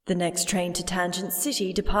The next train to Tangent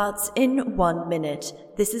City departs in 1 minute.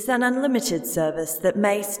 This is an unlimited service that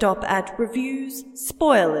may stop at reviews,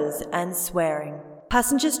 spoilers, and swearing.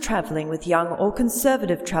 Passengers travelling with young or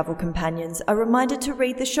conservative travel companions are reminded to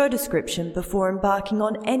read the show description before embarking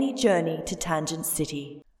on any journey to Tangent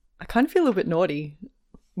City. I kind of feel a little bit naughty.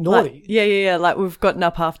 Naughty? Like, yeah. Like we've gotten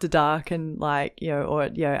up after dark and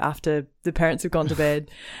after the parents have gone to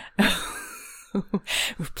bed.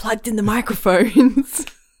 We've plugged in the microphones.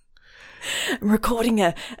 I'm recording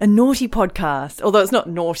a naughty podcast, although it's not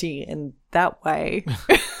naughty in that way.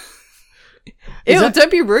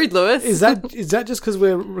 Don't be rude, Lewis. Is that just because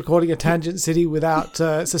we're recording a Tangent City without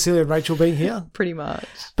Cecilia and Rachel being here? Pretty much.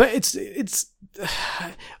 But it's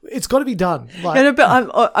got to be done. But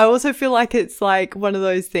I also feel like it's like one of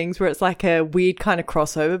those things where it's like a weird kind of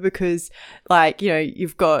crossover because,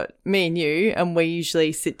 you've got me and you, and we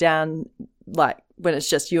usually sit down like when it's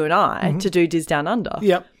just you and I to do Diz Down Under.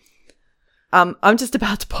 Yep. I'm just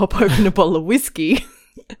about to pop open a bottle of whiskey,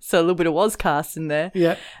 so a little bit of Wozcast in there.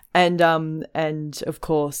 Yeah. And of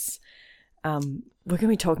course, we're going to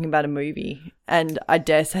be talking about a movie, and I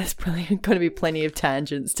dare say there's probably going to be plenty of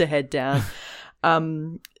tangents to head down.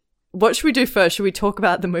 What should we do first? Should we talk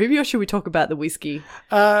about the movie or should we talk about the whiskey?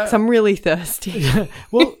 'Cause I'm really thirsty. Yeah.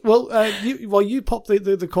 You pop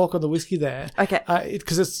the cork on the whiskey there. Okay.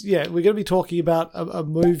 Because we're going to be talking about a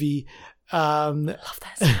movie. Love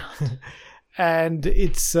that sound. And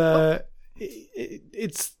it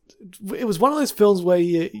was one of those films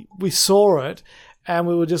where we saw it and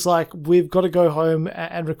we were just like, we've got to go home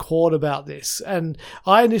and record about this. And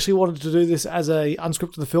I initially wanted to do this as a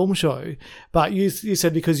unscripted the film show, but you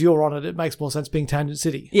said because you're on it makes more sense being Tangent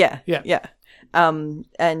City. Yeah. Well,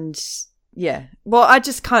 I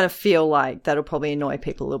just kind of feel like that'll probably annoy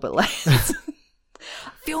people a little bit less.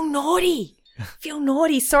 Feel naughty.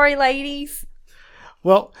 Sorry, ladies.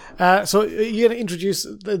 Well, so you're going to introduce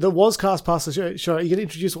the Wozcast part of the show. Are you going to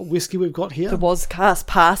introduce what whiskey we've got here? The Wozcast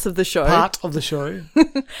part of the show. Part of the show.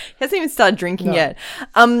 Hasn't even started drinking yet.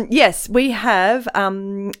 Yes, we have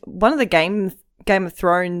one of the Game of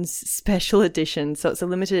Thrones special edition. So it's a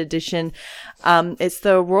limited edition. It's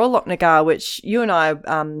the Royal Loch Nagar, which you and I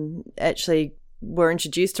actually were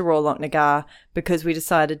introduced to Royal Loch Nagar because we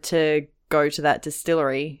decided to go to that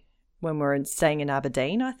distillery when we were staying in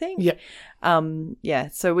Aberdeen, I think. Yeah.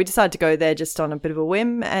 So we decided to go there just on a bit of a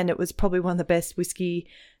whim, and it was probably one of the best whiskey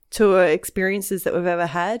tour experiences that we've ever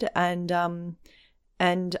had. And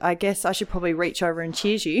I guess I should probably reach over and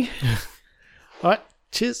cheers you. All right.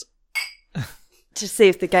 Cheers. To see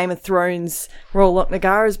if the Game of Thrones Royal Loch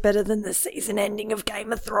Nagar is better than the season ending of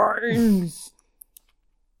Game of Thrones.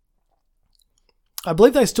 I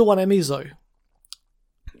believe they still won Emmys, though.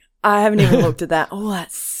 I haven't even looked at that. Oh,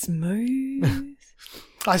 that's smooth.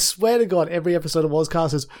 I swear to God, every episode of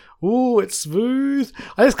Wozcast is, ooh, it's smooth.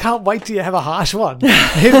 I just can't wait till you have a harsh one. You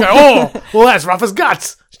go, oh, well, that's rough as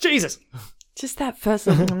guts. Jesus. Just that first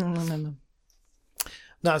little...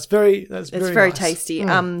 No, it's very very nice. tasty.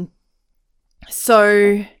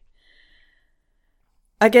 So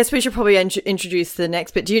I guess we should probably introduce the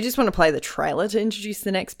next bit. Do you just want to play the trailer to introduce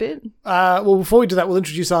the next bit? Well, before we do that, we'll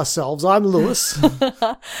introduce ourselves. I'm Lewis.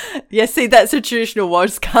 Yeah, see, that's a traditional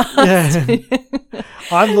Wozcast. Yeah.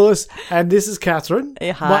 I'm Lewis, and this is Catherine.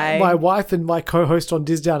 Hi. My wife and my co-host on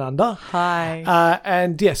Diz Down Under.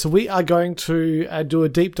 Hi. So we are going to do a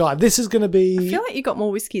deep dive. This is going to be... I feel like you got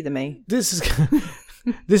more whiskey than me. This is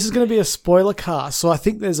going to be a spoiler cast, so I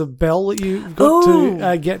think there's a bell that you've got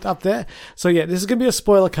to get up there. So yeah, this is going to be a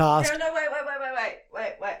spoiler cast. No, wait.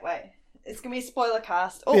 It's going to be a spoiler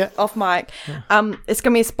cast. Oh, yeah. Off mic. Yeah. It's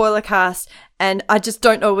going to be a spoiler cast, and I just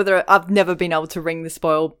don't know whether I've never been able to ring the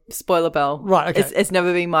spoiler bell. Right, okay. It's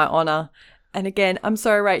never been my honour. And again, I'm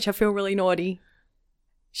sorry, Rach, I feel really naughty.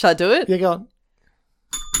 Shall I do it? Yeah, go on.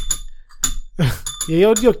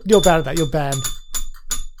 Yeah, you're bad at that. You're banned.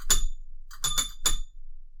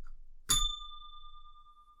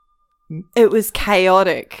 It was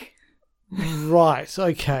chaotic. Right.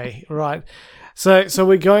 Okay. Right. So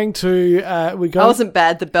we're going to I wasn't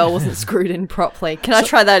bad. The bell wasn't screwed in properly. Can I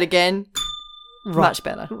try that again? Right, much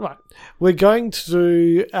better. Right. We're going to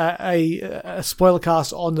do a spoiler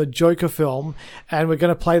cast on the Joker film, and we're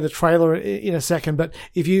going to play the trailer in a second. But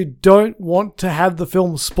if you don't want to have the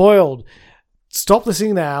film spoiled, stop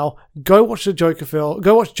listening now. Go watch the Joker film.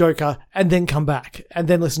 Go watch Joker, and then come back, and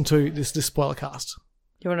then listen to this spoiler cast.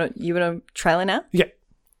 You want a trailer now? Yeah.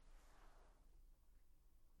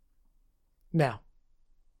 Now.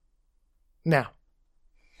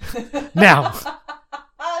 Stop it,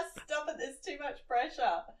 there's too much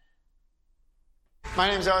pressure. My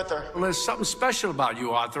name's Arthur. Well, there's something special about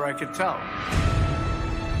you, Arthur, I could tell.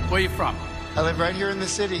 Where you from? I live right here in the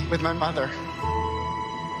city with my mother.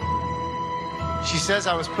 She says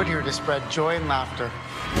I was put here to spread joy and laughter.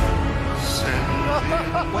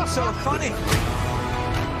 What's so funny?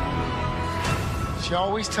 She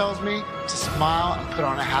always tells me to smile and put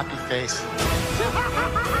on a happy face.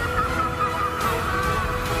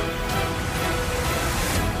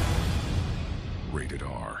 Rated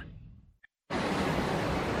R.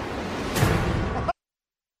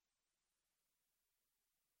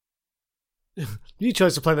 You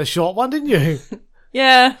chose to play the short one, didn't you?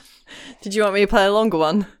 Yeah. Did you want me to play a longer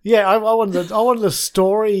one? Yeah, I wanted the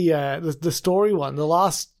story, the story one, the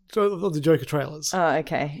last of the Joker trailers. Oh,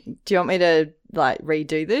 okay. Do you want me to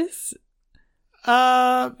redo this?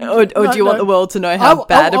 Or do you want the world to know how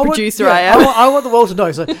bad a producer I am? I want the world to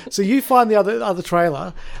know. So you find the other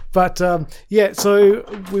trailer, but so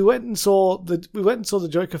we went and saw the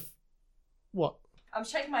Joker. What? I'm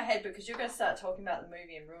shaking my head because you're going to start talking about the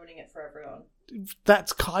movie and ruining it for everyone.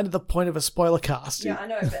 That's kind of the point of a spoiler cast. Yeah, I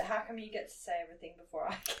know, but how come you get to say everything before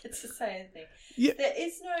I get to say anything? Yeah. There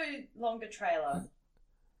is no longer trailer.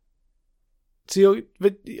 So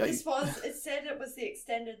it said it was the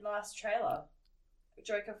extended last trailer.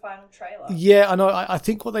 Joker final trailer. Yeah, I know. I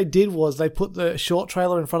think what they did was they put the short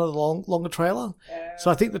trailer in front of the longer trailer. So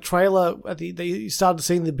I think the trailer, they started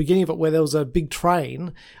seeing the beginning of it where there was a big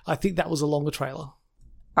train. I think that was a longer trailer.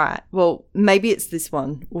 All right. Well, maybe it's this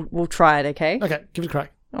one. We'll try it, okay? Okay, give it a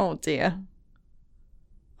crack. Oh, dear.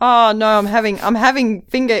 Oh, no, I'm having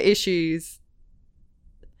finger issues.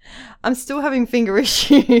 I'm still having finger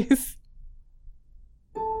issues.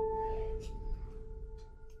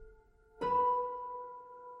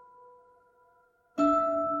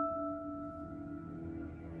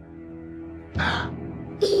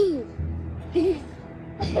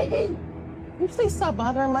 Can you please stop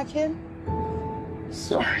bothering my kid?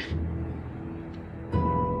 Sorry.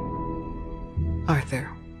 Arthur,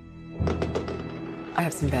 I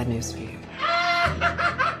have some bad news for you.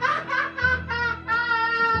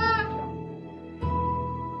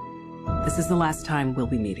 This is the last time we'll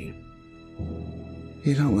be meeting.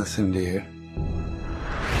 You don't listen, do you?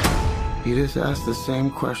 You just ask the same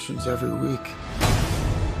questions every week.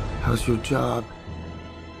 How's your job?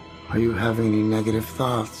 Are you having any negative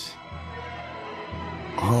thoughts?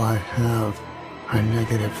 All I have are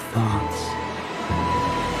negative thoughts.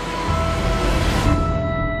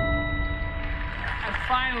 And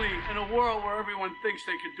finally, in a world where everyone thinks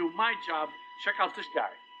they could do my job, check out this guy.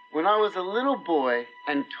 When I was a little boy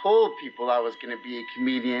and told people I was going to be a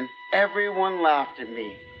comedian, everyone laughed at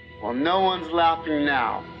me. Well, no one's laughing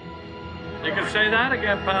now. You can say that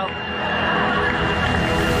again, pal.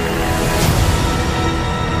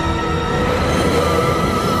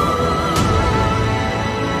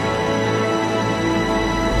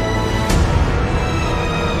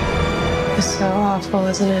 It's so awful,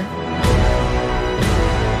 isn't it?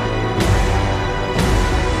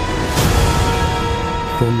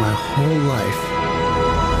 For my whole life,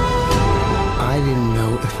 I didn't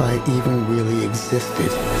know if I even really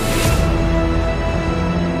existed.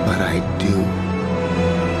 But I do.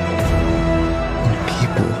 And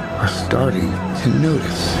people are starting to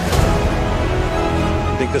notice.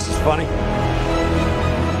 You think this is funny?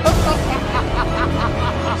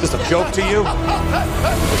 Is this a joke to you?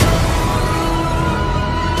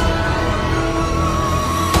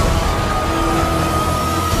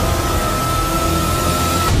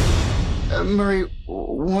 Murray,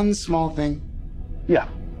 one small thing. Yeah.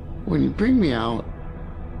 When you bring me out,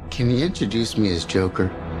 can you introduce me as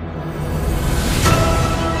Joker?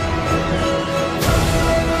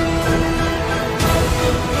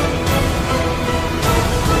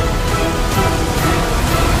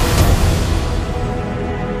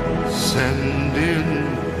 Send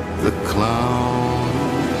in the clowns.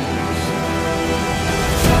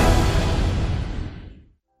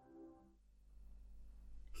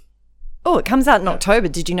 Oh, it comes out in October.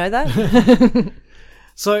 Did you know that?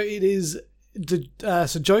 So it is.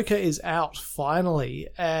 So Joker is out finally,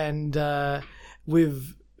 and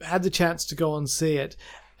we've had the chance to go and see it,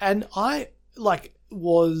 and I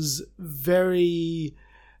was very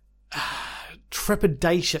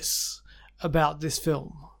trepidatious about this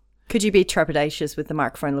film. Could you be trepidatious with the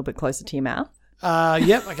microphone a little bit closer to your mouth?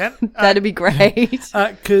 Yep, I can. That'd be great.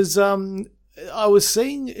 Because I was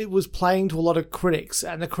seeing it was playing to a lot of critics,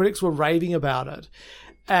 and the critics were raving about it,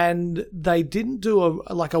 and they didn't do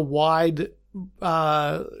a wide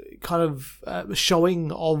kind of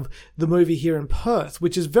showing of the movie here in Perth,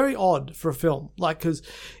 which is very odd for a film. Because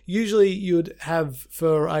usually you'd have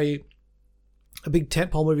for a big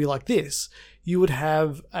tentpole movie like this, you would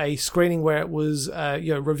have a screening where it was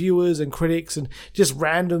reviewers and critics and just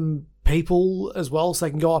random people as well, so they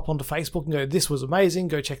can go up onto Facebook and go, this was amazing,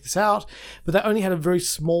 go check this out. But they only had a very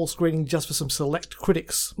small screening just for some select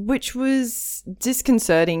critics. Which was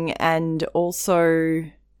disconcerting and also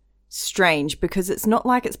strange because it's not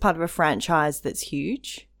like it's part of a franchise that's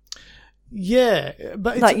huge. Yeah,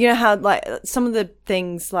 but it's, like, you know how like some of the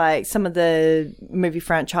things, like some of the movie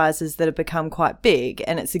franchises that have become quite big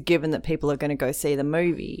and it's a given that people are going to go see the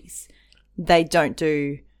movies, they don't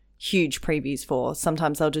do huge previews for.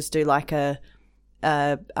 Sometimes they'll just do like a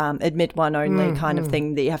admit one only kind of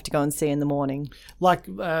thing that you have to go and see in the morning. Like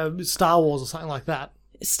Star Wars or something like that.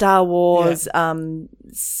 Star Wars,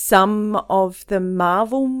 some of the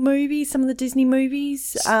Marvel movies, some of the Disney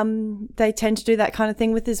movies, they tend to do that kind of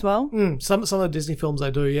thing with as well. Some of the Disney films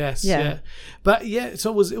they do, yes. Yeah. But yeah,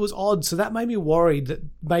 so it was odd. So that made me worried that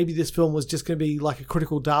maybe this film was just going to be like a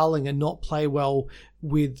critical darling and not play well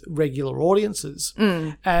with regular audiences.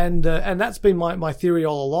 And that's been my theory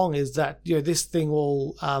all along, is that, you know, this thing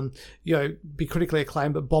will be critically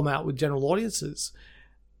acclaimed but bomb out with general audiences.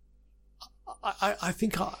 I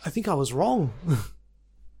think I was wrong.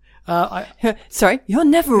 Sorry, you're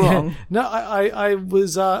never wrong. No, I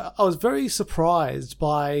was very surprised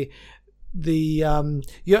by the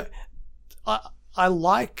I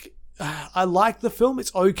like the film.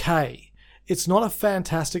 It's okay. It's not a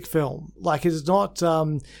fantastic film. Like, it's not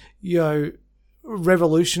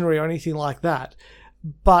revolutionary or anything like that.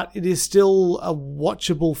 But it is still a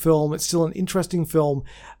watchable film. It's still an interesting film.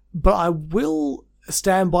 But I will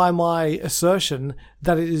stand by my assertion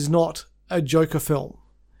that it is not a Joker film.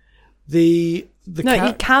 You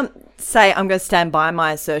can't say I'm going to stand by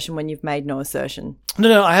my assertion when you've made no assertion.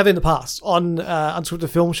 No, I have in the past on Unscripted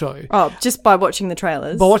Film Show. Oh, just by watching the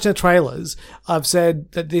trailers? By watching the trailers, I've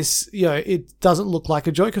said that this, it doesn't look like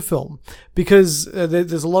a Joker film because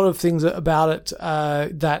there's a lot of things about it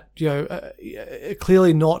that,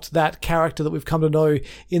 clearly not that character that we've come to know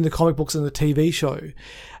in the comic books and the TV show.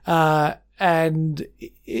 But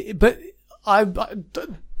I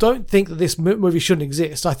don't think that this movie shouldn't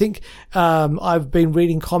exist. I think I've been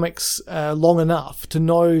reading comics long enough to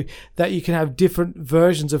know that you can have different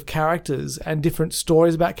versions of characters and different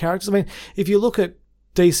stories about characters. I mean, if you look at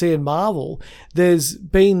DC and Marvel, there's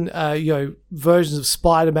been versions of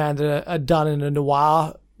Spider-Man that are done in a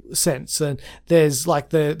noir sense, and there's like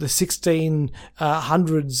the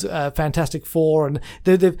 1600s Fantastic Four, and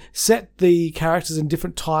they've set the characters in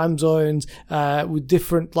different time zones with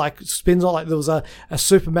different like spins on. Like there was a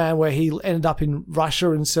Superman where he ended up in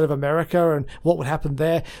Russia instead of America, and what would happen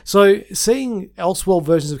there. So seeing Elseworld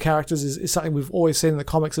versions of characters is something we've always seen in the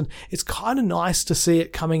comics, and it's kind of nice to see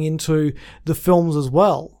it coming into the films as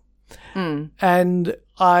well. And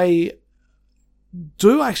I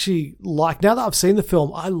do actually like, now that I've seen the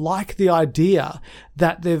film, I like the idea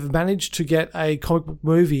that they've managed to get a comic book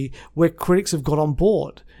movie where critics have got on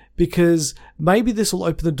board, because maybe this will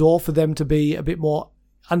open the door for them to be a bit more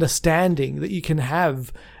understanding that you can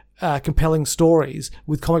have compelling stories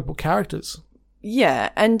with comic book characters. Yeah,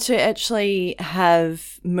 and to actually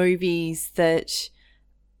have movies that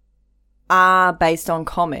are based on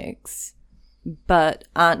comics but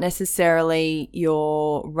aren't necessarily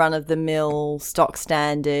your run-of-the-mill,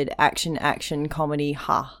 stock-standard action comedy,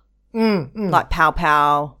 like Pow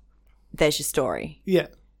Pow, there's your story. Yeah.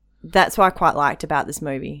 That's what I quite liked about this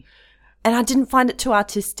movie. And I didn't find it too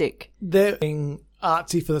artistic. They're being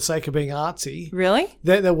artsy for the sake of being artsy. Really?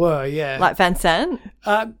 There were, yeah. Like Van Sant?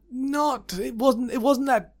 It wasn't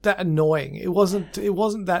that annoying. It wasn't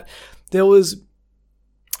that there was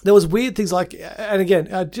weird things like, and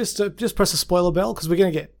again, just press the spoiler bell because we're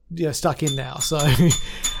going to get stuck in now. So,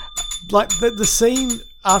 like the scene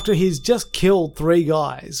after he's just killed 3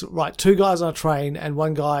 guys, right? 2 guys on a train and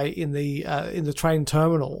 1 guy in the train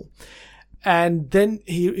terminal, and then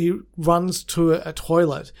he runs to a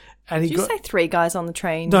toilet. And Did you say 3 guys on the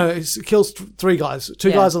train? No, he kills 3 guys.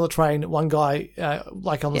 2 guys on the train, 1 guy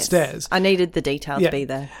on the stairs. I needed the detail to be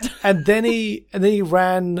there. And then he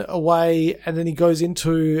ran away, and then he goes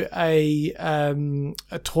into a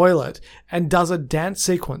toilet and does a dance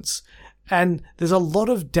sequence. And there's a lot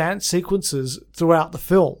of dance sequences throughout the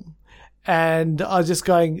film. And I was just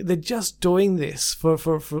going, they're just doing this for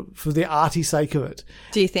the arty sake of it.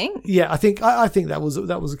 Do you think? Yeah, I think that was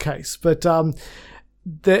the case. But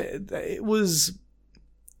it was.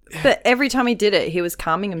 But every time he did it, he was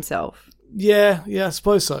calming himself. Yeah, I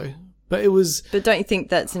suppose so. But it was. But don't you think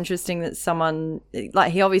that's interesting that someone,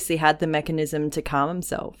 like, he obviously had the mechanism to calm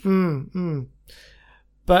himself?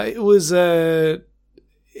 But it was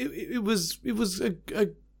it was a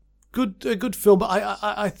a good film, but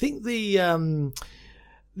I think the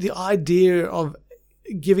idea of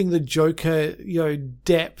giving the Joker,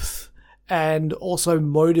 depth and also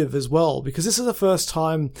motive as well, because this is the first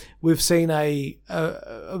time we've seen a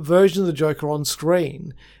version of the Joker on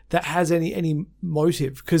screen that has any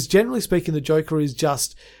motive. Because generally speaking, the Joker is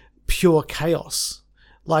just pure chaos.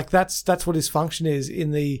 Like that's what his function is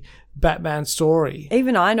in the Batman story.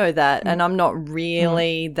 Even I know that, and I'm not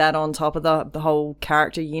really that on top of the whole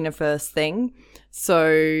character universe thing.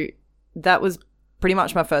 So that was pretty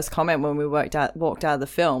much my first comment when we walked out of the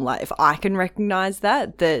film. Like, if I can recognize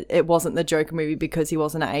that it wasn't the Joker movie because he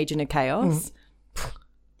wasn't an agent of chaos,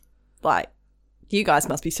 like, you guys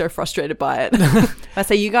must be so frustrated by it. I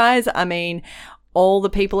say you guys, I mean all the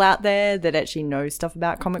people out there that actually know stuff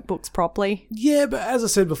about comic books properly. Yeah, but as I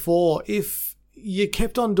said before, if you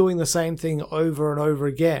kept on doing the same thing over and over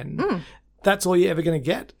again, that's all you're ever going to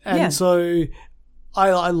get. And so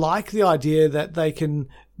I like the idea that they can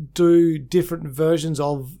do different versions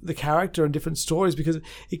of the character and different stories because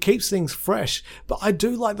it keeps things fresh. But I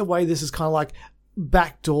do like the way this is kind of like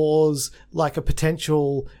backdoors, like a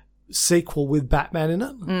potential sequel with Batman in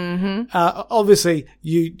it. Mm-hmm. Obviously,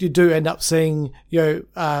 you do end up seeing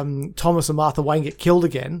Thomas and Martha Wayne get killed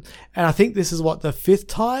again, and I think this is the 5th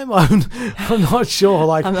time. I'm not sure.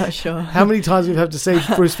 Like, I'm not sure how many times we've had to see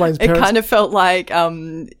Bruce Wayne's parents. It kind of felt like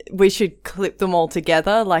we should clip them all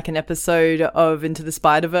together, like an episode of Into the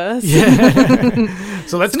Spider-Verse. Yeah.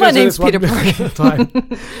 So let's go my to name's this Peter one time.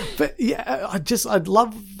 But yeah, I'd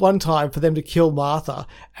love one time for them to kill Martha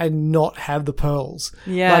and not have the pearls.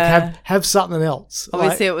 Yeah. Like have something else.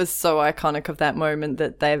 Obviously, it was so iconic of that moment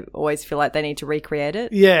that they always feel like they need to recreate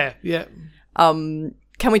it. Yeah. Can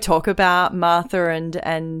we talk about Martha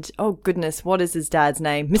and oh goodness, what is his dad's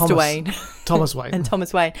name? Mr. Wayne. Thomas Wayne. And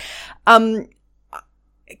Thomas Wayne. Like,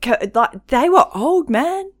 they were old,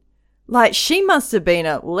 man. Like, she must have been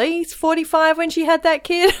at least 45 when she had that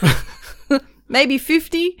kid. Maybe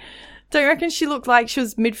 50. Don't you reckon she looked like she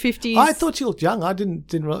was mid-50s? I thought she looked young. I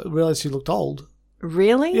didn't realize she looked old.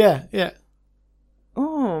 Really? Yeah.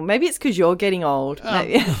 Oh, maybe it's because you're getting old.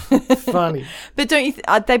 Funny. But don't you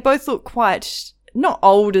they both look quite, not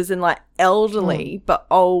old as in like elderly, but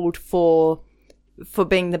old for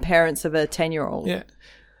being the parents of a 10-year-old. Yeah.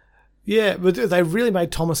 Yeah, but they really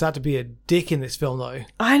made Thomas out to be a dick in this film, though.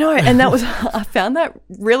 I know, and I found that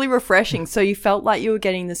really refreshing. So you felt like you were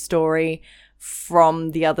getting the story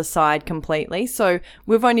from the other side completely. So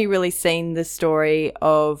we've only really seen the story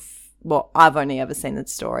I've only ever seen the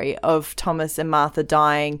story of Thomas and Martha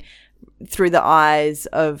dying through the eyes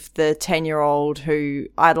of the 10-year-old who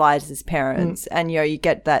idolized his parents. And, you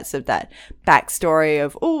get that sort of that backstory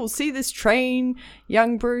of, oh, see this train,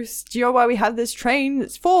 young Bruce, do you know why we have this train?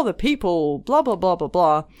 It's for the people, blah, blah, blah, blah,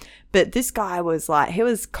 blah. But this guy was like, he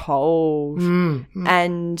was cold.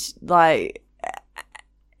 And like,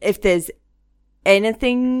 if there's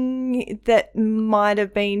anything that might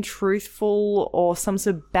have been truthful or some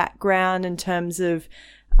sort of background in terms of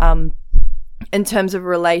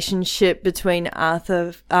relationship between not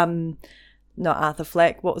Arthur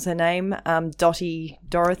Fleck, what was her name? Dorothy?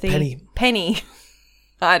 Penny.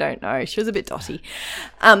 I don't know. She was a bit dotty.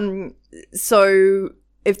 So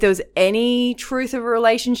if there was any truth of a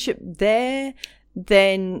relationship there,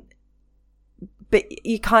 then, but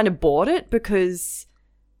you kind of bought it because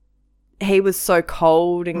he was so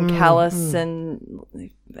cold and callous and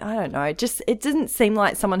I don't know, it didn't seem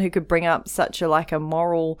like someone who could bring up such a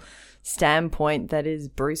moral standpoint that is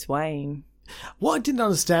Bruce Wayne. What I didn't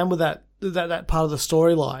understand with that part of the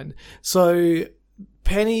storyline, so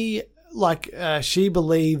Penny, she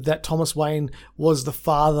believed that Thomas Wayne was the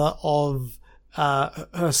father of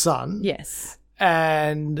her son. Yes.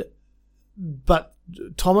 But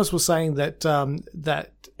Thomas was saying that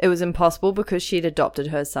it was impossible because she'd adopted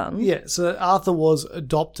her son. Yeah, so Arthur was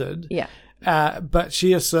adopted. Yeah. But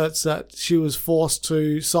she asserts that she was forced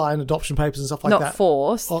to sign adoption papers and stuff like that. Not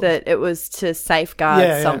forced, that it was to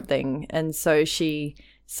safeguard something. And so she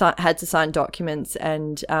had to sign documents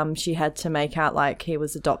and she had to make out like he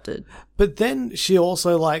was adopted. But then she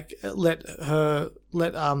also let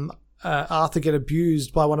Arthur get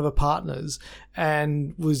abused by one of her partners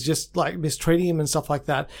and was just mistreating him and stuff like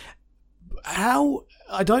that.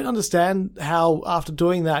 I don't understand how after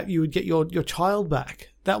doing that you would get your child back.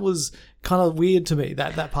 That was kind of weird to me,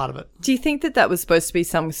 that part of it. Do you think that was supposed to be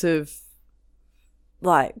some sort of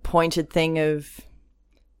pointed thing of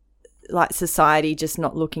society just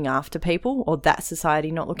not looking after people, or that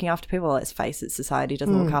society not looking after people? Well, let's face it, society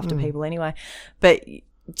doesn't look after people anyway. But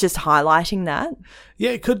just highlighting that.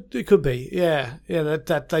 Yeah, it could be. Yeah,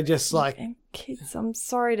 that they just like And kids, I'm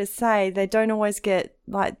sorry to say, they don't always get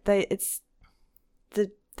like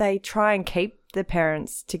they try and keep the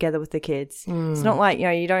parents together with the kids. It's not like,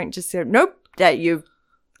 you don't just say, nope, that you've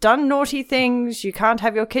done naughty things, you can't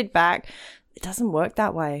have your kid back. It doesn't work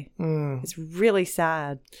that way. It's really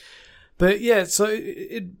sad. But yeah, so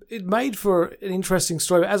it made for an interesting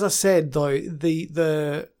story. As I said, though,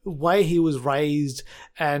 the way he was raised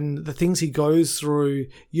and the things he goes through,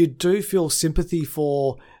 you do feel sympathy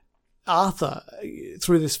for Arthur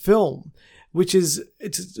through this film, which is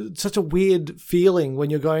it's such a weird feeling when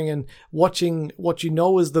you're going and watching what you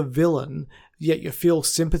know is the villain, yet you feel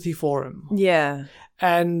sympathy for him. Yeah.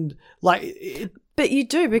 And like, but you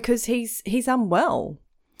do, because he's unwell.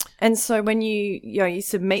 And so when you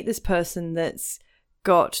used to meet this person that's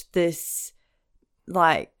got this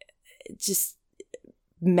like just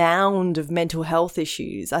mound of mental health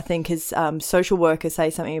issues. I think his social worker say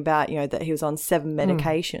something about, that he was on 7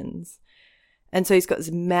 medications. And so he's got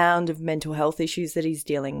this mound of mental health issues that he's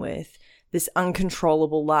dealing with, this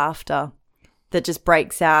uncontrollable laughter that just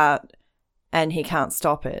breaks out and he can't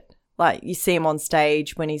stop it. Like, you see him on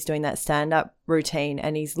stage when he's doing that stand-up routine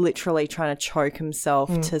and he's literally trying to choke himself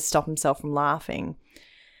to stop himself from laughing.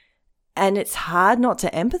 And it's hard not to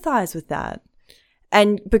empathize with that.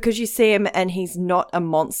 And because you see him and he's not a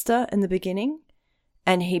monster in the beginning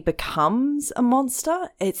and he becomes a monster,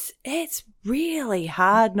 it's really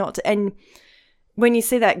hard not to. And when you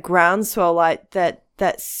see that groundswell, like that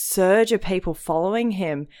surge of people following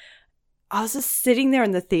him, I was just sitting there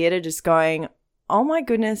in the theater just going, oh my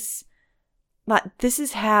goodness, like, this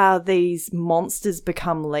is how these monsters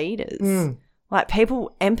become leaders. Like,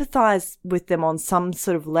 people empathize with them on some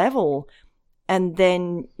sort of level and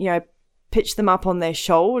then, pitch them up on their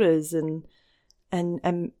shoulders and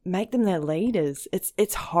make them their leaders.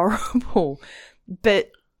 It's horrible.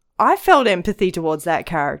 But I felt empathy towards that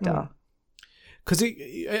character. Because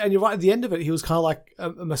and you're right, at the end of it, he was kind of like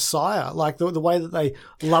a messiah, like the way that they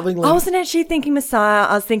lovingly... I wasn't actually thinking messiah.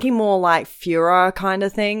 I was thinking more like Führer kind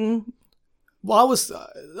of thing. Well,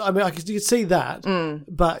 you could see that,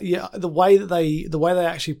 but yeah, the way they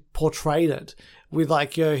actually portrayed it, with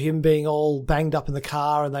like him being all banged up in the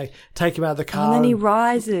car, and they take him out of the car, and then he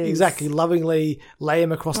rises, exactly, lovingly lay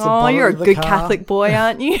him across the bottom of the car. Oh, you're a good Catholic boy,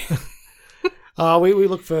 aren't you? We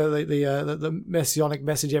look for the messianic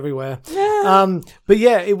message everywhere. But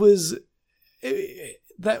yeah, it was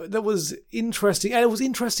that was interesting, and it was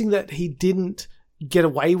interesting that he didn't get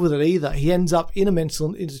away with it either. He ends up in a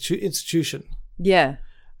mental institution. Yeah.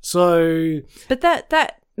 So, but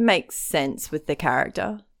that makes sense with the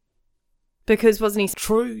character, because wasn't he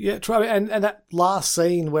true? Yeah, true. And that last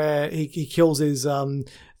scene where he kills his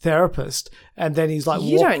therapist, and then he's like,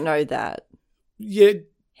 you don't know that. Yeah.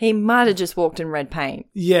 He might have just walked in red paint.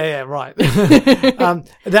 Yeah, right.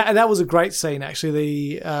 That was a great scene,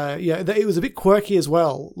 actually. It was a bit quirky as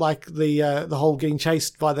well, like the whole getting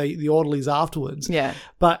chased by the orderlies afterwards. Yeah,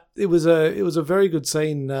 but it was a very good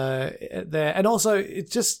scene there, and also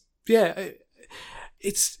it's just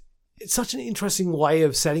it's such an interesting way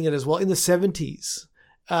of setting it as well in the 70s.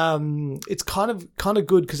 It's kind of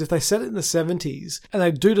good, because if they set it in the 70s and they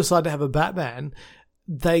do decide to have a Batman,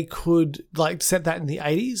 they could like set that in the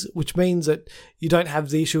 80s, which means that you don't have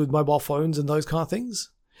the issue with mobile phones and those kind of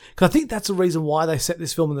things. Because I think that's the reason why they set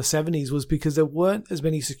this film in the 70s, was because there weren't as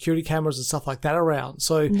many security cameras and stuff like that around.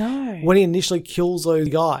 So when he initially kills those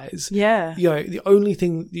guys, the only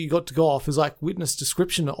thing that you got to go off is like witness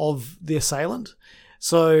description of the assailant.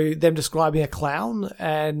 So them describing a clown,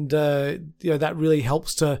 and that really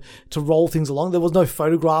helps to roll things along. There was no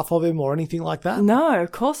photograph of him or anything like that. No,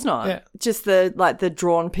 of course not. Yeah. Just the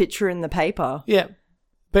drawn picture in the paper. Yeah.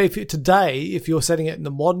 But if you're setting it in the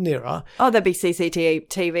modern era... Oh, there'd be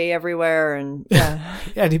CCTV everywhere, and... Yeah.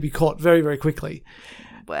 and he'd be caught very, very quickly.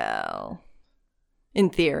 Well, in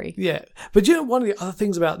theory. Yeah. But one of the other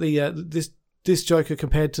things about this Joker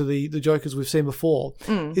compared to the Jokers we've seen before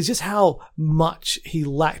is just how much he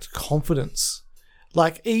lacked confidence.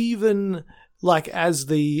 Like, even like as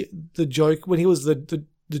the joke, when he was the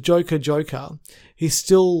Joker, he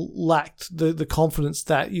still lacked the confidence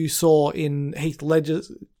that you saw in Heath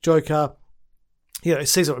Ledger's Joker,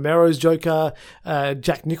 Cesar Romero's Joker,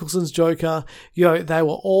 Jack Nicholson's Joker. They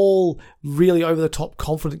were all really over the top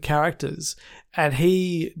confident characters, and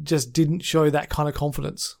he just didn't show that kind of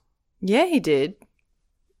confidence. Yeah, he did.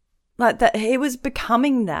 Like that, he was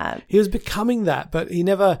becoming that. He was becoming that, but he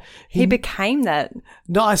never... He became that.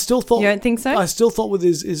 No, I still thought... You don't think so? I still thought with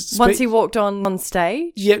his once he walked on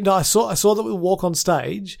stage? Yeah, no, I saw that walk on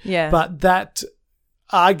stage. Yeah. But that...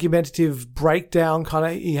 argumentative breakdown kind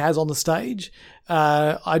of he has on the stage.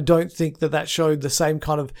 I don't think that showed the same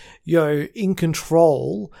kind of, in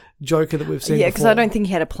control Joker that we've seen before. Yeah, because I don't think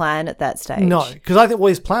he had a plan at that stage. No, because I think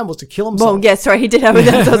his plan was to kill himself. Well, yeah, sorry, he did have it.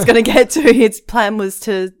 That's what I was going to get to. His plan was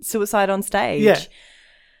to suicide on stage. Yeah.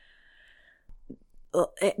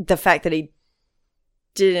 The fact that he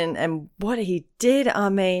didn't, and what he did, I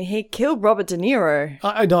mean, he killed Robert De Niro.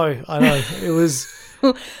 I know. It was...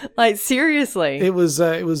 Like, seriously. It was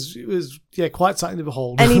quite something to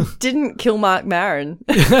behold. And he didn't kill Mark Maron.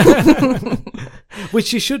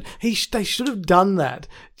 Which they should have done that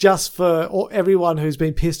just for everyone who's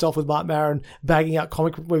been pissed off with Mark Maron bagging out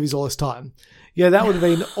comic book movies all this time. Yeah, that would have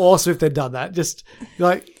been awesome if they'd done that. Just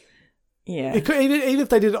like, yeah, even if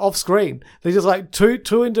they did it off screen, they just like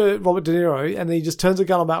two into Robert De Niro, and then he just turns a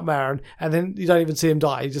gun on Mark Maron, and then you don't even see him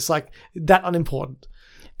die. He's just like that unimportant.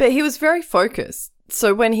 But he was very focused.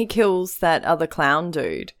 So when he kills that other clown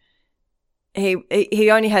dude, he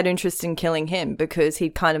only had interest in killing him because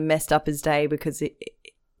he'd kind of messed up his day because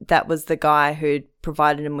that was the guy who'd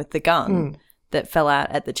provided him with the gun that fell out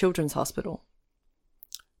at the children's hospital.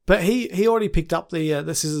 But he already picked up the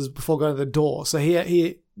scissors before going to the door, so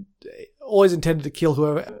he always intended to kill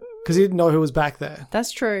whoever because he didn't know who was back there.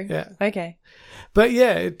 That's true. Yeah. Okay. But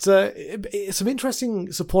yeah, it's some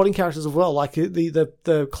interesting supporting characters as well, like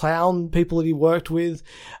the clown people that he worked with.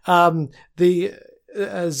 The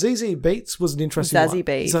Zazie Beetz was an interesting one.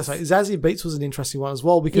 Zazie Beetz was an interesting one as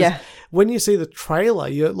well because when you see the trailer,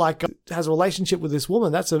 you're like, has a relationship with this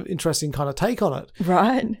woman. That's an interesting kind of take on it.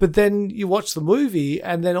 Right. But then you watch the movie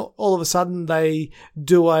and then all of a sudden they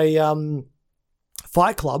do a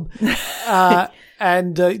Fight Club.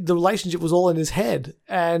 And the relationship was all in his head,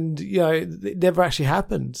 and it never actually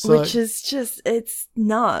happened. So. Which is just—it's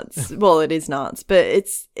nuts. Well, it is nuts, but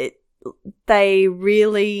they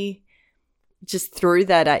really just threw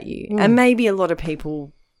that at you, and maybe a lot of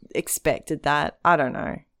people expected that. I don't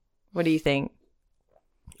know. What do you think?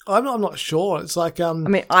 I'm not sure. It's like I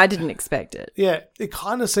mean, I didn't expect it. Yeah, it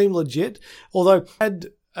kind of seemed legit, although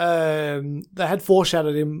they had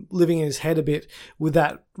foreshadowed him living in his head a bit with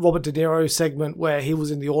that Robert De Niro segment where he was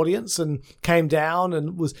in the audience and came down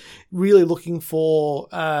and was really looking for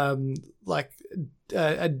like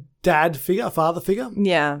a dad figure, a father figure.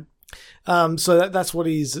 Yeah. So that's what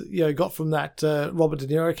he's got from that Robert De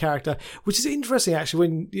Niro character, which is interesting actually.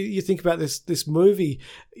 When you think about this movie,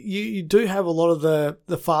 you do have a lot of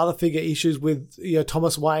the father figure issues with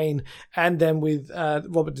Thomas Wayne, and then with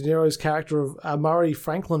Robert De Niro's character of Murray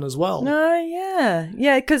Franklin as well. No,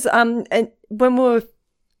 yeah, because and when we were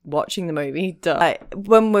watching the movie,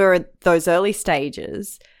 when we were at those early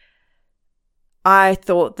stages, I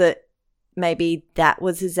thought that maybe that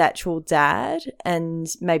was his actual dad and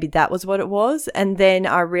maybe that was what it was. And then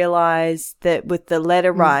I realized that with the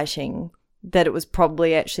letter writing that it was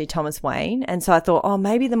probably actually Thomas Wayne. And so I thought, oh,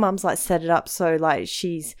 maybe the mum's like set it up so like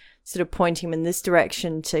she's sort of pointing him in this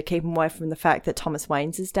direction to keep him away from the fact that Thomas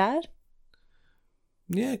Wayne's his dad.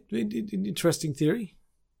 Yeah, interesting theory.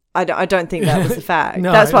 I don't think that was the fact.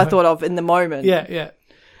 No, that's what I thought of in the moment. Yeah.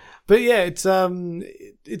 But yeah,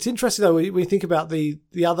 it's interesting though when you think about the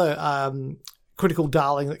other critical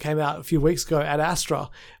darling that came out a few weeks ago, Ad Astra,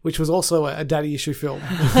 which was also a daddy issue film.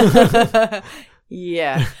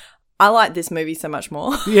 Yeah, I like this movie so much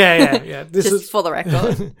more. Yeah. This is for the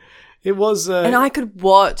record. It was, and I could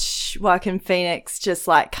watch Joaquin Phoenix just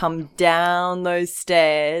like come down those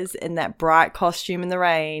stairs in that bright costume in the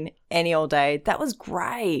rain any old day. That was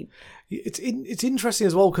great. It's interesting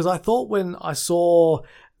as well because I thought when I saw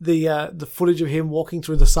the footage of him walking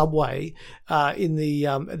through the subway in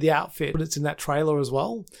the outfit, but it's in that trailer as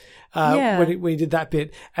well. When he did that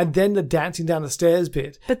bit, and then the dancing down the stairs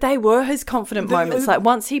bit. But they were his confident moments. Like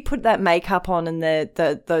once he put that makeup on in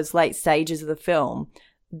those late stages of the film,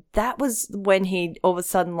 that was when he all of a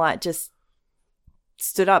sudden like just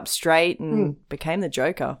stood up straight and became the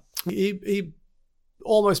Joker. He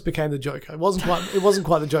almost became the Joker. It wasn't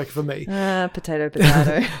quite the Joker for me. Potato.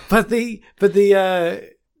 but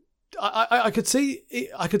I could see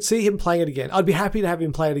him playing it again. I'd be happy to have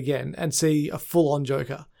him play it again and see a full-on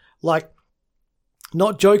Joker. Like,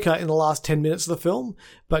 not Joker in the last 10 minutes of the film,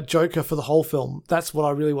 but Joker for the whole film. That's what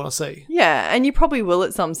I really want to see. Yeah, and you probably will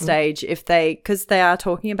at some stage because they are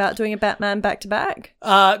talking about doing a Batman back-to-back.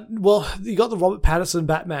 Well, you got the Robert Pattinson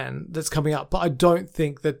Batman that's coming up, but I don't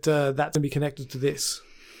think that that's going to be connected to this.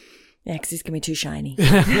 Yeah, because he's going to be too shiny.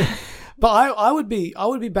 But I would be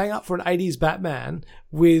bang up for an 80s Batman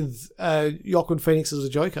with Joaquin Phoenix as a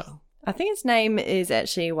Joker. I think his name is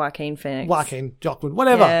actually Joaquin Phoenix. Joaquin,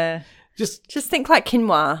 whatever. Just think like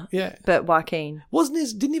quinoa, yeah. but Joaquin.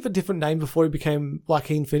 Didn't he have a different name before he became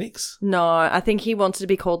Joaquin Phoenix? No, I think he wanted to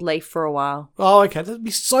be called Leaf for a while. Oh, okay. That'd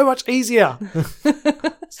be so much easier.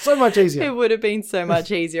 So much easier. It would have been so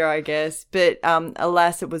much easier, I guess. But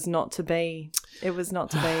alas, it was not to be. It was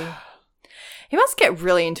not to be. He must get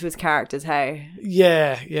really into his characters, hey?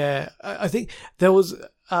 Yeah. I think there was,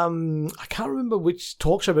 I can't remember which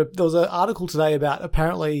talk show, but there was an article today about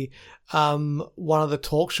apparently one of the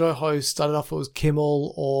talk show hosts, I don't know if it was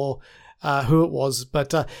Kimmel or who it was,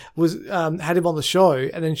 but had him on the show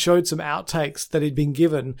and then showed some outtakes that he'd been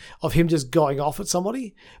given of him just going off at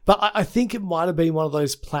somebody. But I think it might have been one of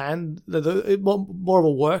those planned, more of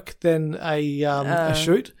a work than a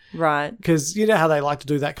shoot. Right. Because you know how they like to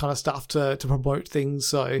do that kind of stuff to promote things.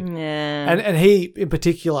 So yeah. And he in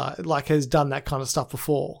particular like has done that kind of stuff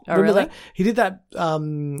before. Oh, really? That? He did that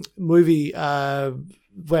movie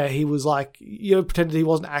where he was like, pretended he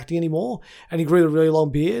wasn't acting anymore, and he grew a really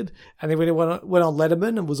long beard, and then when he went on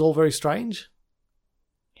Letterman, it was all very strange.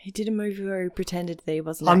 He did a movie where he pretended that he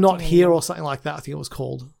wasn't I'm acting Not Here anymore. or something like that, I think it was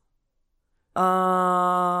called.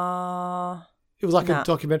 It was like a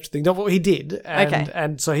documentary thing. No, well, he did. And, okay.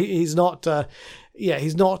 And so he's not,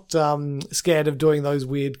 he's not scared of doing those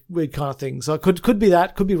weird kind of things. So it could be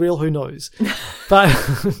that, could be real, who knows.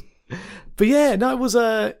 But yeah, no, it was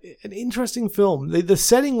an interesting film. The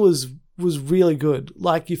setting was really good.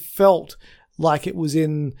 Like you felt like it was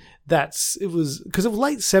in because it was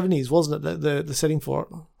late 70s, wasn't it? The setting for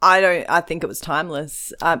it. I think it was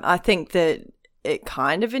timeless. I think that it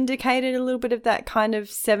kind of indicated a little bit of that kind of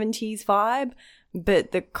 70s vibe,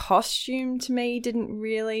 but the costume to me didn't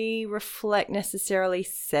really reflect necessarily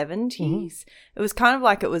 70s. Mm-hmm. It was kind of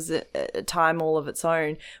like it was a time all of its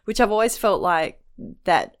own, which I've always felt like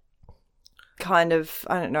that kind of,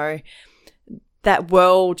 I don't know, that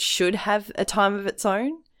world should have a time of its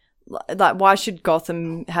own. Like, why should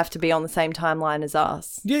Gotham have to be on the same timeline as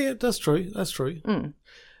us? Yeah, that's true. That's true. Mm.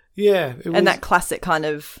 Yeah. And that classic kind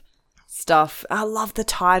of stuff. I love the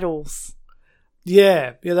titles.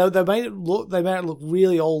 Yeah, they made it look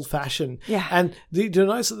really old fashioned. Yeah. And did you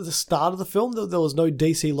notice at the start of the film that there was no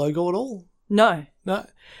DC logo at all? No.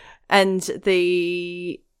 And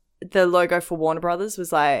the logo for Warner Brothers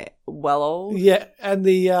was like well old. Yeah, and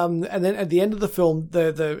then at the end of the film,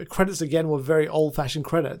 the credits again were very old fashioned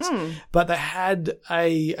credits, but they had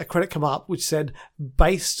a credit come up which said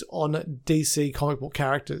based on DC comic book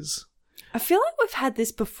characters. I feel like we've had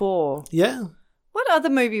this before. Yeah. What other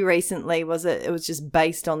movie recently was it? It was just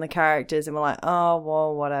based on the characters, and we're like, oh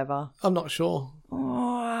well, whatever. I'm not sure.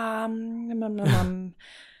 I don't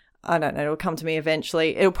know. It'll come to me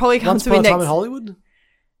eventually. It'll probably come Once to me Upon a next. Time in Hollywood?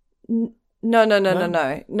 No.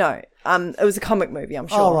 It was a comic movie, I'm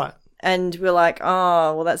sure. Oh, right. And we're like,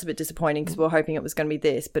 oh, well, that's a bit disappointing because we were hoping it was going to be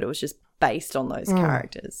this, but it was just based on those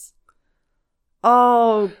characters.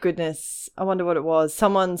 Oh, goodness. I wonder what it was.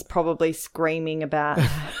 Someone's probably screaming about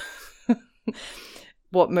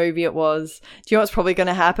what movie it was. Do you know what's probably going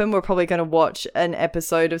to happen? We're probably going to watch an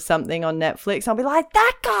episode of something on Netflix. I'll be like,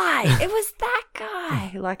 that guy! It was that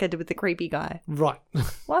guy! Like I did with the creepy guy. Right.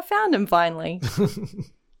 Well, I found him finally.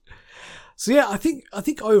 So yeah, I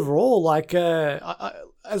think overall, like as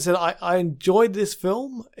I said, I enjoyed this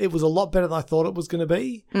film. It was a lot better than I thought it was going to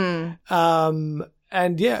be.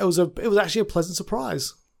 And yeah, it was actually a pleasant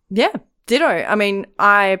surprise. Yeah, ditto. I mean,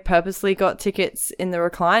 I purposely got tickets in the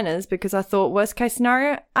recliners because I thought worst case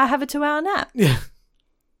scenario, I have a 2-hour nap. Yeah.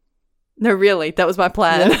 No, really, that was my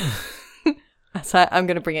plan. Yeah. So I'm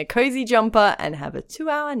going to bring a cozy jumper and have a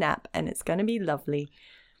 2-hour nap, and it's going to be lovely.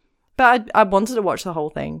 But I wanted to watch the whole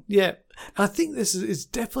thing. Yeah. I think this is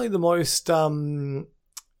definitely the most,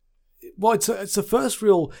 it's the first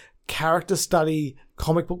real character study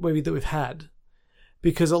comic book movie that we've had,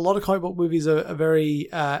 because a lot of comic book movies are very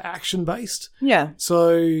action-based. Yeah.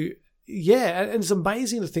 So, yeah, and it's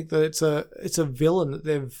amazing to think that it's a villain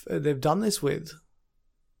that they've done this with.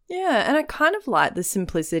 Yeah, and I kind of like the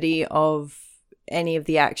simplicity of any of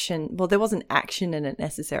the action. Well, there wasn't action in it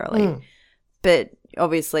necessarily, but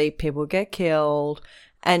obviously people get killed,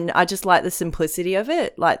 and I just like the simplicity of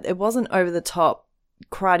it. Like, it wasn't over the top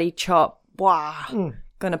karate chop,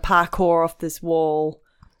 gonna parkour off this wall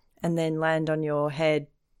and then land on your head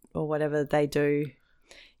or whatever they do.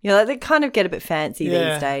 You know, like they kind of get a bit fancy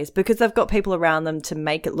these days because they've got people around them to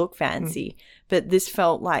make it look fancy. But this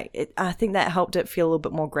felt like it. I think that helped it feel a little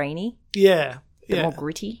bit more grainy. Yeah. A bit more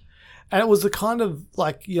gritty. And it was the kind of,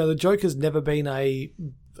 like, you know, the Joker's never been a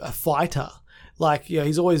fighter. Like, you know,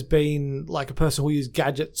 he's always been like a person who used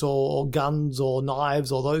gadgets or guns or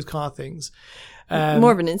knives or those kind of things.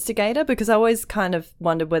 More of an instigator, because I always kind of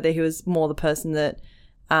wondered whether he was more the person that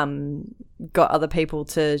got other people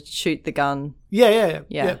to shoot the gun. Yeah.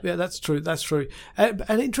 Yeah. That's true. That's true. And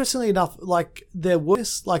interestingly enough, like there were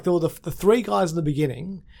the three guys in the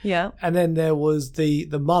beginning, Yeah. and then there was the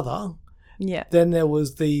mother. Yeah. Then there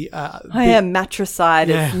was the Matricide.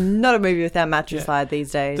 Yeah. It's not a movie without Matricide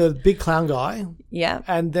these days. the big clown guy, Yeah.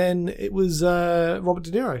 and then it was Robert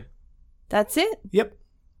De Niro. That's it? Yep.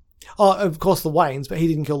 Oh, of course the Waynes, but he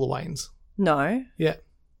didn't kill the Waynes. No. Yeah.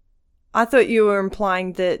 I thought you were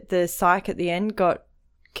implying that the psych at the end got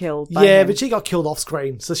killed by Yeah, him. but she got killed off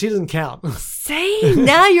screen, so she doesn't count. See?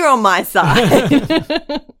 Now you're on my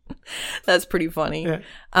side. That's pretty funny.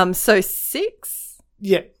 Yeah. So 6?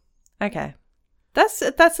 Yeah. Okay.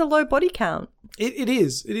 That's a low body count. It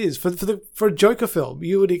is. It is. For a Joker film,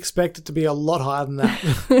 you would expect it to be a lot higher than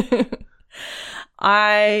that.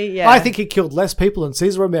 I think he killed less people than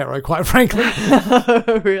Cesar Romero, quite frankly.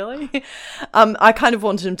 Really? I kind of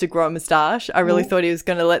wanted him to grow a moustache. I really thought he was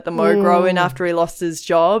going to let the mo grow in after he lost his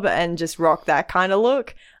job and just rock that kind of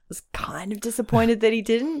look. I was kind of disappointed that he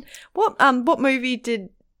didn't. What movie did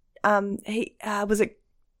he was it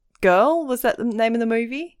Girl? Was that the name of the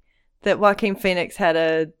movie? That Joaquin Phoenix had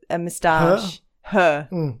a moustache. Her.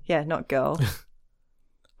 Yeah, not Girl.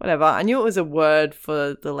 Whatever. I knew it was a word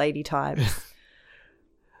for the lady types.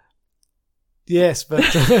 Yes, but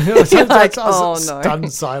Like, I was oh, no.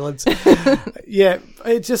 stunned silence. Yeah,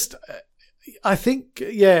 it just, I think,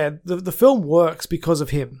 the film works because of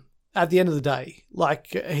him. At the end of the day, like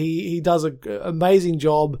he does an amazing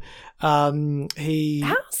job. How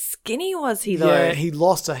skinny was he though? Yeah, he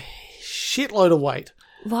lost a shitload of weight.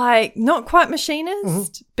 Like, not quite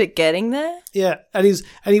machinist, but getting there. Yeah, and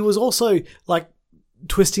he was also like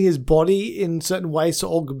twisting his body in certain ways to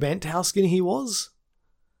augment how skinny he was.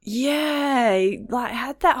 Yeah, he, like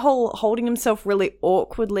had that whole holding himself really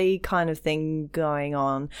awkwardly kind of thing going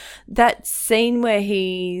on. That scene where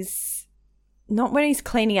he's not when he's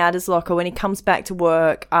cleaning out his locker, when he comes back to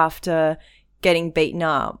work after getting beaten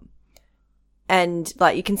up. And,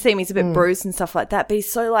 like, you can see him, he's a bit bruised and stuff like that, but he's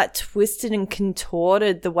so, like, twisted and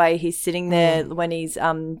contorted the way he's sitting there when he's,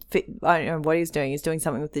 I don't know what he's doing. He's doing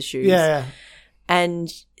something with his shoes. Yeah. And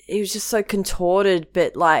he was just so contorted,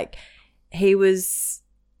 but, like, he was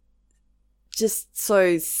just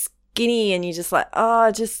so skinny and you're just like, oh,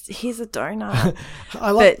 just here's a donut.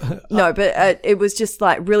 It was just,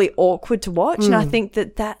 like, really awkward to watch. And I think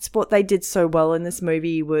that that's what they did so well in this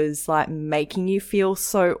movie was, like, making you feel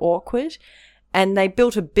so awkward. And they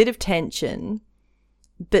built a bit of tension,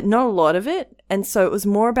 but not a lot of it. And so it was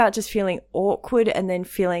more about just feeling awkward and then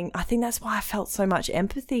feeling, I think that's why I felt so much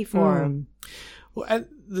empathy for him. Well, and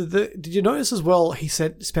did you notice as well, he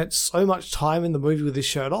spent so much time in the movie with his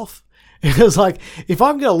shirt off? It was like, if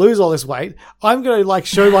I'm going to lose all this weight, I'm going to like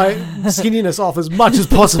show my skinniness off as much as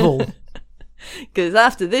possible. Because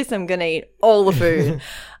after this, I'm going to eat all the food.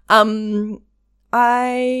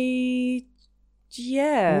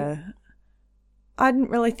 I didn't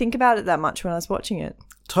really think about it that much when I was watching it.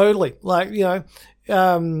 Totally. Like, you know,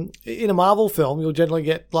 in a Marvel film, you'll generally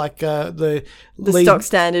get like the lead, stock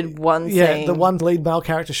standard one scene. Yeah, the one lead male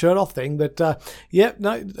character shirt off thing. But he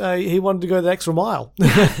wanted to go the extra mile.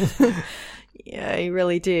 Yeah, he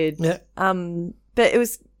really did. Yeah. But it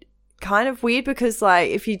was kind of weird because, like,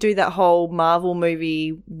 if you do that whole Marvel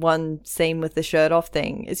movie one scene with the shirt off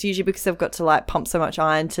thing, it's usually because they've got to, like, pump so much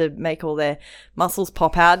iron to make all their muscles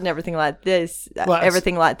pop out and everything like this,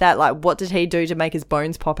 everything like that. Like, what did he do to make his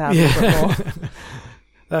bones pop out a little bit more?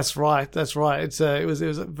 That's right. It was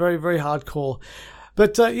very, very hardcore.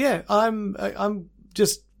 But I'm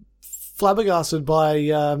just flabbergasted by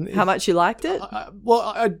how much you liked it. I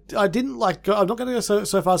didn't like. I'm not going to go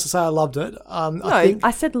so far as to say I loved it.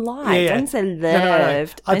 I said liked. I didn't say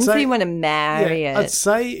loved. I didn't say you want to marry it. I'd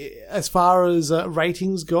say as far as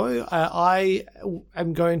ratings go, I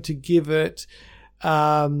am going to give it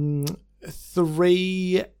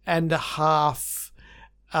 3.5.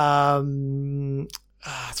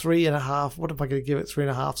 3.5. What am I going to give it?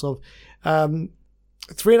 3.5 of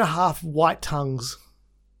 3.5 white tongues.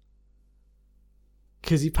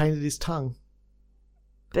 Because he painted his tongue.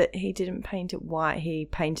 But he didn't paint it white. He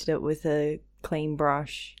painted it with a clean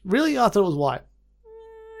brush. Really? I thought it was white.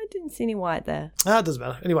 I didn't see any white there. It doesn't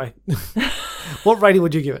matter. Anyway, what rating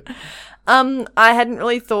would you give it? I hadn't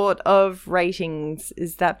really thought of ratings.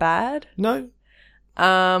 Is that bad? No.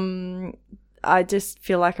 I just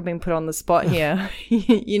feel like I've been put on the spot here.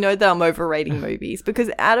 You know that I'm overrating movies because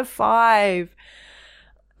out of 5...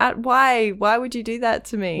 Why would you do that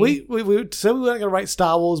to me? We said we weren't going to rate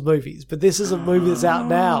Star Wars movies, but this is a movie that's out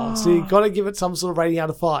now, so you've got to give it some sort of rating out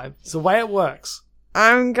of 5. It's the way it works.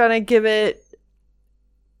 I'm going to give it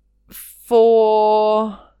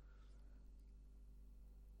 4.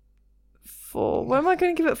 What am I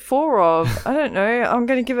going to give it 4 of? I don't know. I'm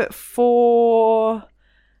going to give it 4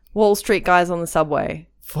 Wall Street guys on the subway.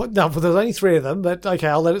 No, but there's only 3 of them, but okay,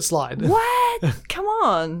 I'll let it slide. What? Come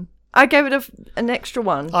on. I gave it an extra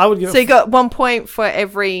one. I would give So you got 1 point for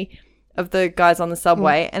every of the guys on the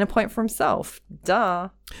subway and a point for himself. Duh.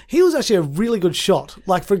 He was actually a really good shot.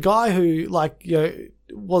 Like, for a guy who, like, you know,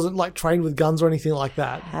 wasn't, like, trained with guns or anything like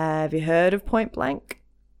that. Have you heard of Point Blank?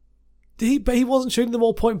 But he wasn't shooting them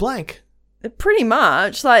all point blank. Pretty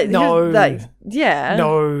much. Like, No. like, yeah.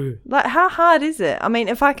 No. Like, how hard is it? I mean,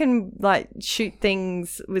 if I can, like, shoot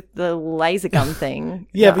things with the laser gun thing,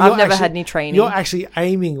 Yeah, but I've you're never actually- had any training. You're actually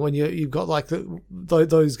aiming when you've got, like,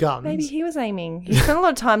 those guns. Maybe he was aiming. He spent a lot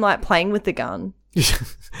of time, like, playing with the gun.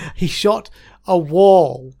 He shot a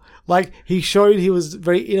wall. Like, he showed he was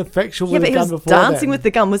very ineffectual Yeah, with but a he gun was before dancing then. with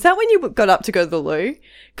the gun. Was that when you got up to go to the loo?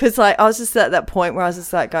 Because, like, I was just at that point where I was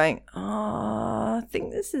just, like, going, I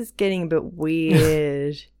think this is getting a bit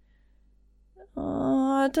weird.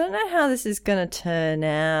 I don't know how this is going to turn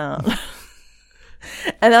out.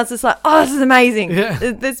 And I was just like, this is amazing. Yeah.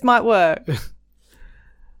 This might work.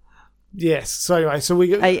 Yes. So anyway, so we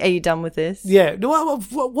go. Are you done with this? Yeah. No,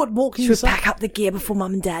 what more can you Should say? we pack up the gear before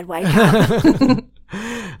Mum and Dad wake up?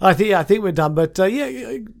 I think we're done. But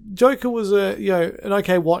yeah, Joker was an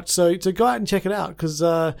okay watch. So go out and check it out because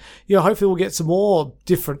hopefully we'll get some more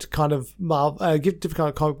different kind of different kind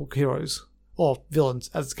of comic book heroes or villains,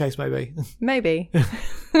 as the case may be. Maybe.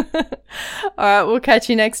 All right, we'll catch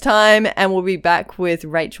you next time, and we'll be back with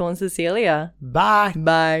Rachel and Cecilia. Bye.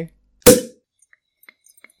 Bye.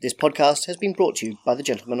 This podcast has been brought to you by the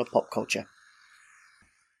Gentlemen of Pop Culture.